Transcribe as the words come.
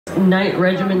Night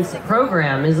Regiment's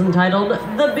program is entitled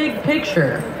The Big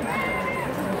Picture.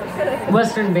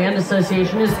 Western Band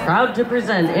Association is proud to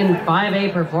present in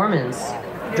 5A performance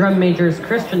drum majors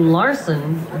Christian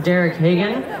Larson, Derek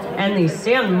Hagan, and the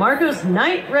San Marcos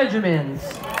Night Regiment.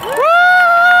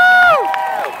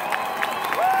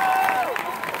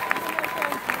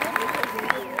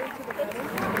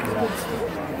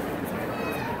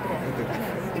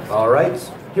 All right,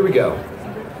 here we go.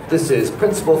 This is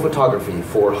principal photography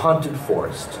for Haunted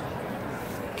Forest.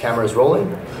 Cameras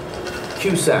rolling.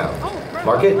 Cue sound.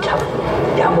 Mark it.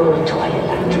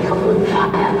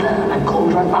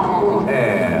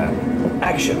 And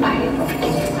action.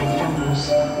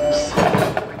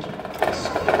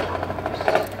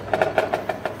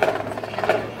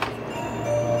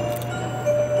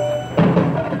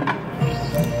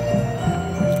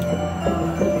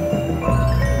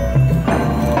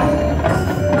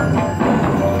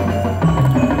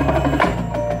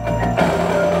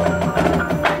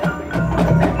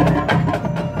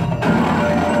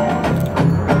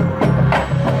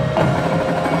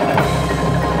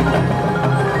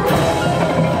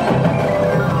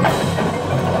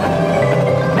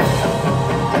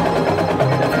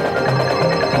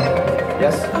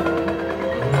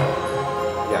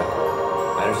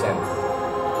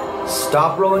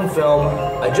 Stop rolling film.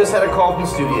 I just had a call from the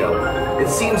studio. It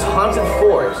seems Haunted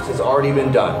Forest has already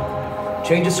been done.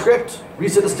 Change the script,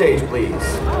 reset the stage, please.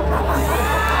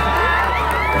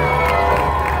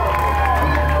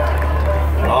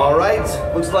 All right,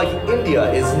 looks like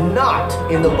India is not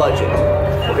in the budget.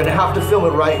 We're gonna have to film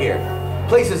it right here.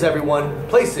 Places, everyone,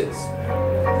 places.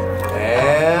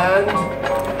 And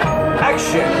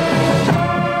action.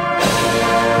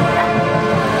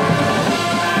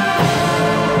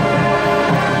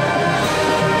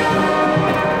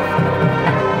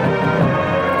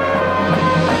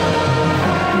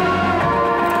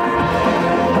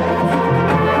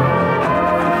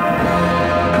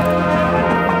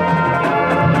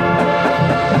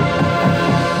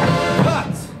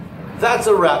 That's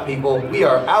a wrap, people. We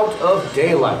are out of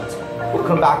daylight. We'll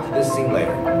come back to this scene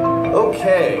later.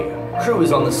 Okay, crew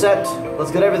is on the set.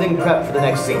 Let's get everything prepped for the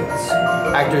next scenes.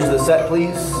 Actors to the set,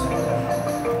 please.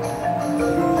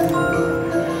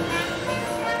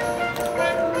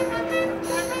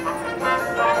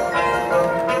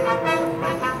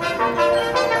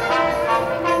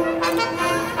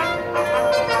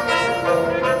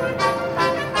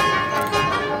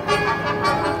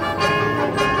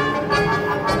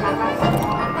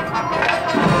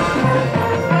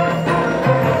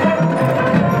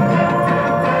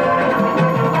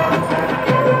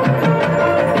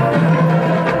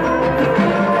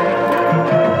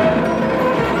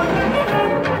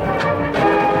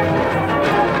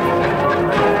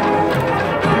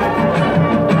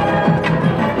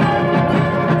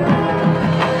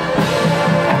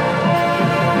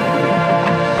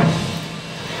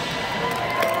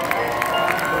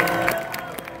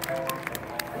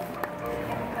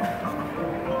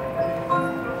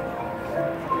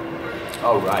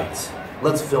 All right,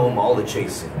 let's film all the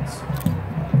chase scenes.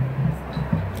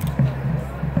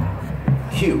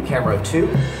 Cue camera 2.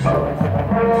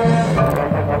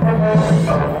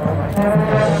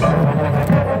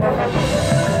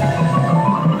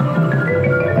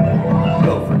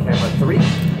 Go for camera 3.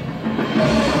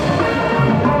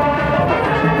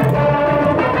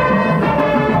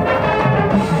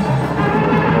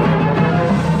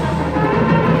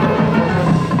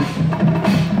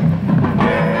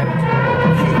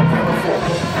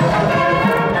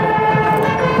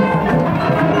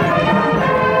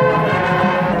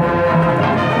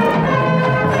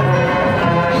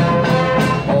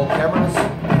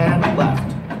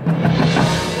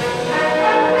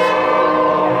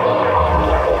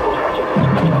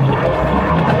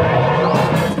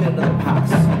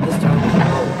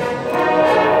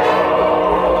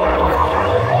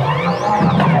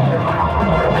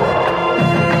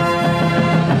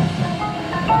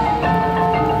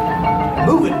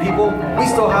 We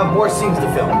still have more scenes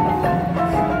to film.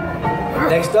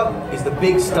 Next up is the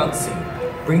big stunt scene.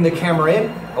 Bring the camera in.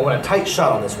 I want a tight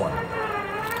shot on this one.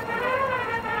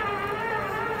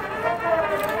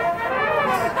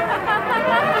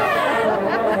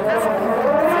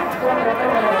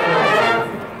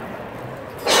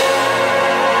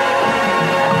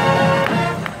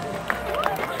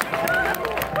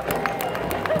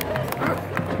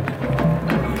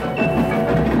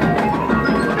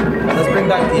 Let's bring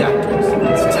back the actors.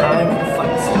 It's time for the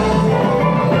fight scene.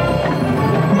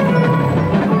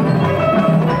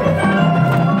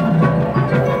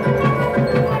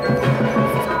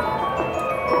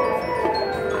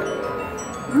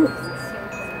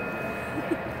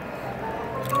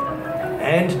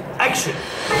 action!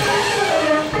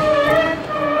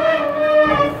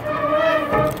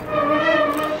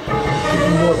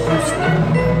 More Bruce Lee.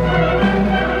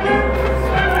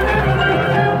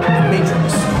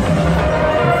 Matrix.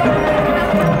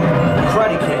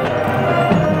 Karate Kid.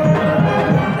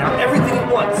 Now everything at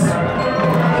once.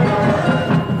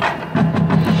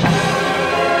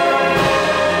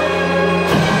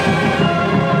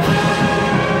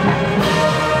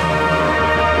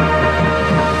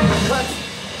 Cut.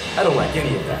 I don't like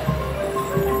any of that.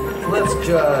 Let's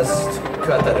just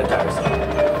cut that entire scene.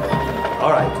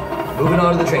 Alright, moving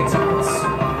on to the train sequence.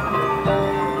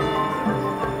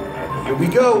 And here we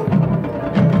go.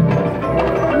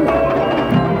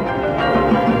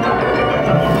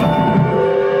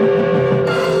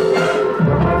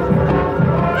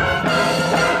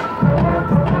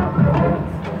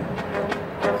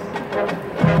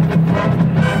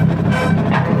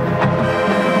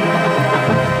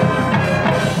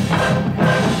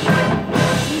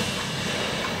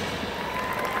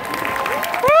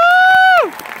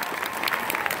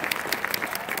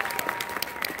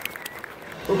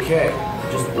 Okay,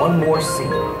 just one more scene.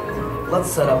 Let's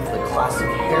set up for the classic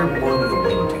hair blowing in the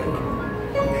wind take.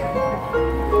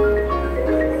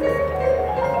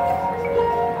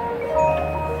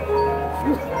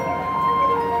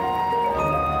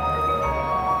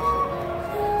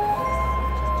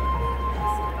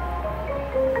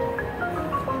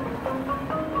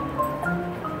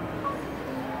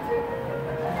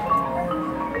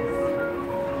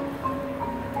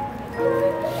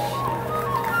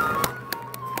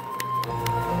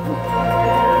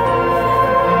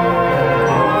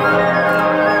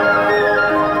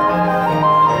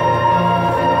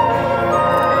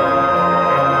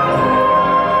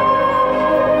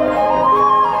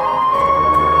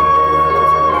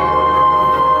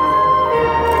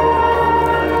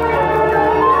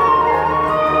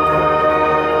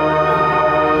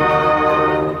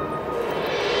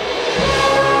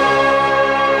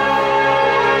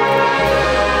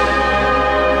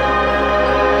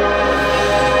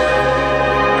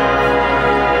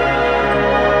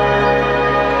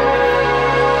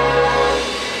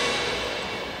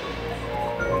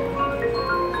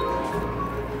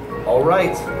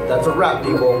 Alright, that's a wrap,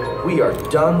 people. We are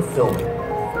done filming.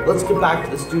 Let's get back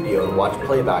to the studio and watch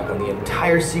playback on the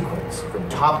entire sequence from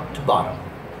top to bottom.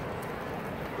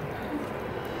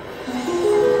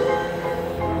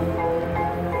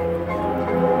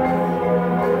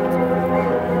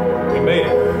 We made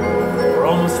it. We're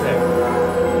almost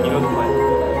there. You know the plan.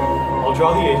 I'll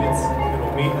draw the agents, and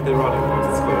we'll meet at the rendezvous once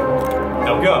it's clear.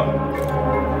 Now go!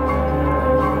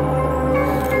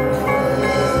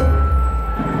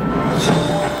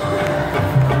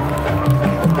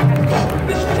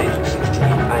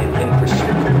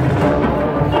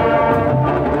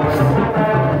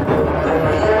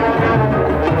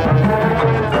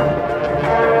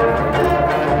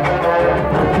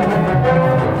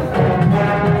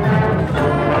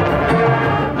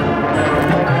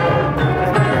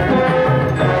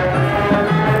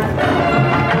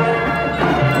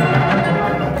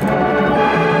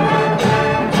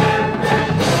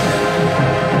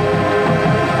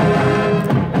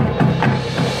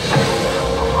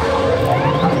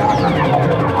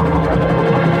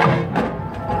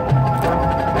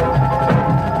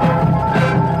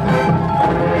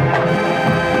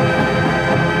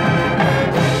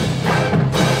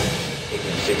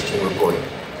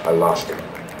 I lost him.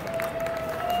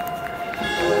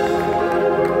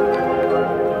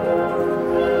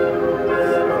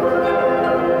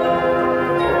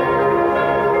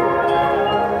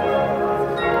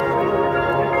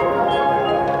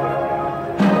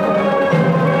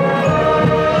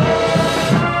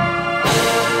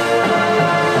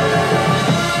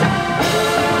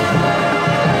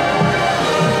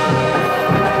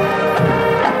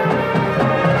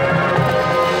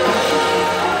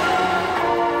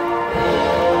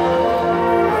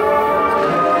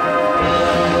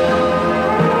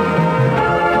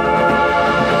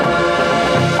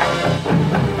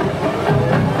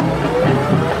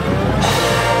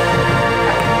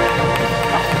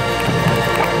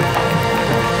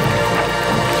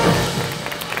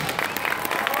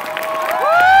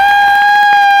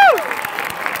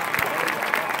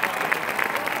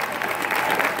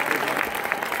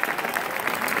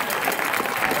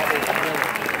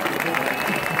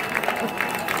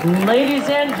 Ladies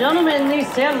and gentlemen, the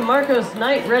San Marcos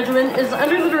Night Regiment is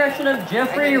under the direction of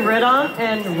Jeffrey Redon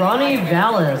and Ronnie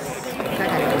Vallis.